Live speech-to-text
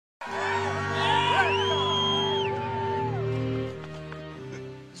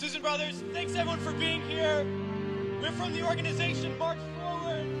and brothers, thanks everyone for being here. We're from the organization March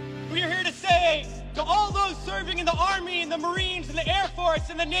Forward. We are here to say to all those serving in the Army and the Marines and the Air Force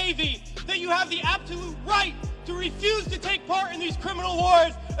and the Navy that you have the absolute right to refuse to take part in these criminal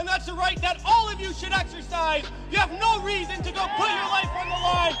wars, and that's a right that all of you should exercise. You have no reason to go put your life on the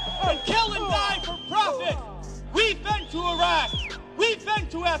line and kill and die for profit. We've been to Iraq, we've been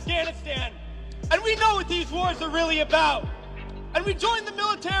to Afghanistan, and we know what these wars are really about. And we joined the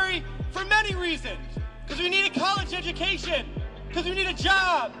military for many reasons. Because we need a college education, because we need a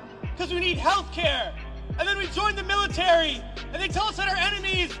job, because we need health care. And then we joined the military, and they tell us that our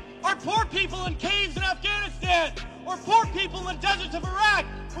enemies are poor people in caves in Afghanistan, or poor people in the deserts of Iraq.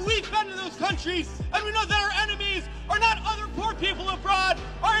 But we've been to those countries, and we know that our enemies are not other poor people abroad.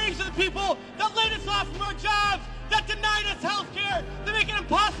 Our enemies are the people that laid us off from our jobs, that denied us health care, that make it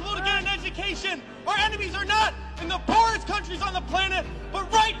impossible to get an education. Our enemies are not in the poorest countries on the planet,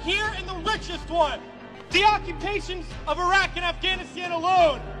 but right here in the richest one. The occupations of Iraq and Afghanistan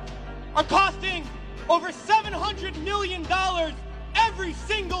alone are costing over $700 million every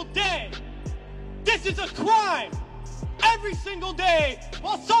single day. This is a crime every single day,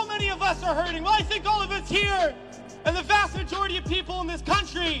 while so many of us are hurting. Well, I think all of us here and the vast majority of people in this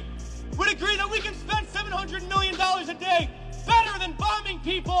country would agree that we can spend $700 million a day better than bombing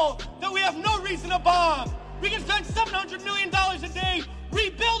people that we have no reason to bomb. We can spend $700 million a day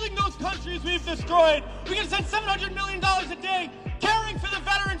rebuilding those countries we've destroyed. We can spend $700 million a day caring for the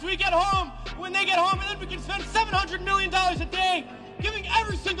veterans we get home when they get home, and then we can spend $700 million a day giving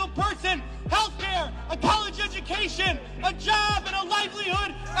every single person health care, a college education, a job, and a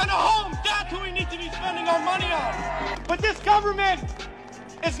livelihood, and a home. That's what we need to be spending our money on. But this government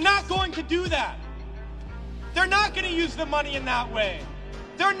is not going to do that. They're not going to use the money in that way.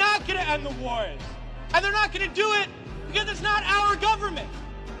 They're not going to end the wars. And they're not going to do it because it's not our government.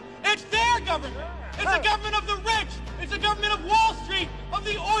 It's their government. It's the government of the rich. It's the government of Wall Street, of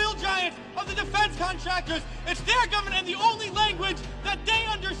the oil giants, of the defense contractors. It's their government, and the only language that they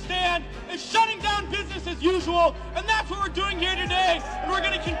understand is shutting down business as usual. And that's what we're doing here today, and we're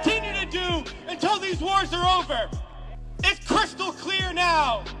going to continue to do until these wars are over. It's crystal clear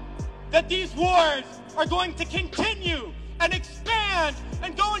now that these wars are going to continue and expand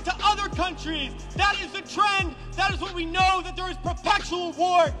and go into other countries. That is the trend. That is what we know, that there is perpetual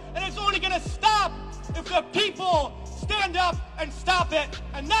war, and it's only going to stop if the people stand up and stop it.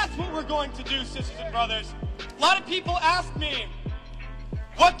 And that's what we're going to do, sisters and brothers. A lot of people ask me,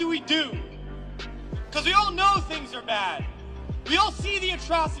 what do we do? Because we all know things are bad. We all see the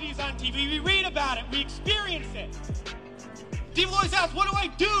atrocities on TV. We read about it. We experience it. People always ask, what do I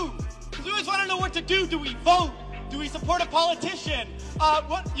do? Because we always want to know what to do. Do we vote? Do we support a politician?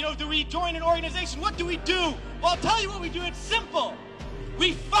 Do we join an organization? What do we do? Well, I'll tell you what we do. It's simple.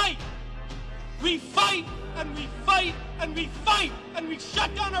 We fight. We fight, and we fight, and we fight, and we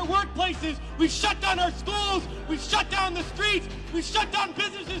shut down our workplaces. We shut down our schools. We shut down the streets. We shut down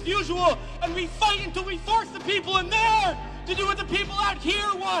business as usual, and we fight until we force the people in there to do what the people out here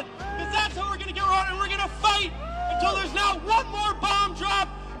want. Because that's how we're going to get around, and we're going to fight until there's not one more bomb drop,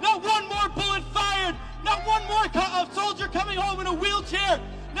 not one more bullet fired, not one more soldier coming home in a wheelchair,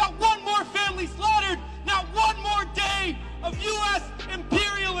 not one more family slaughtered, not one more day of U.S.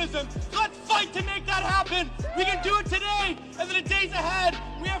 imperialism. So let's fight to make that happen. We can do it today, and in the days ahead,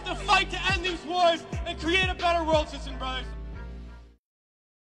 we have to fight to end these wars and create a better world, sisters and brothers.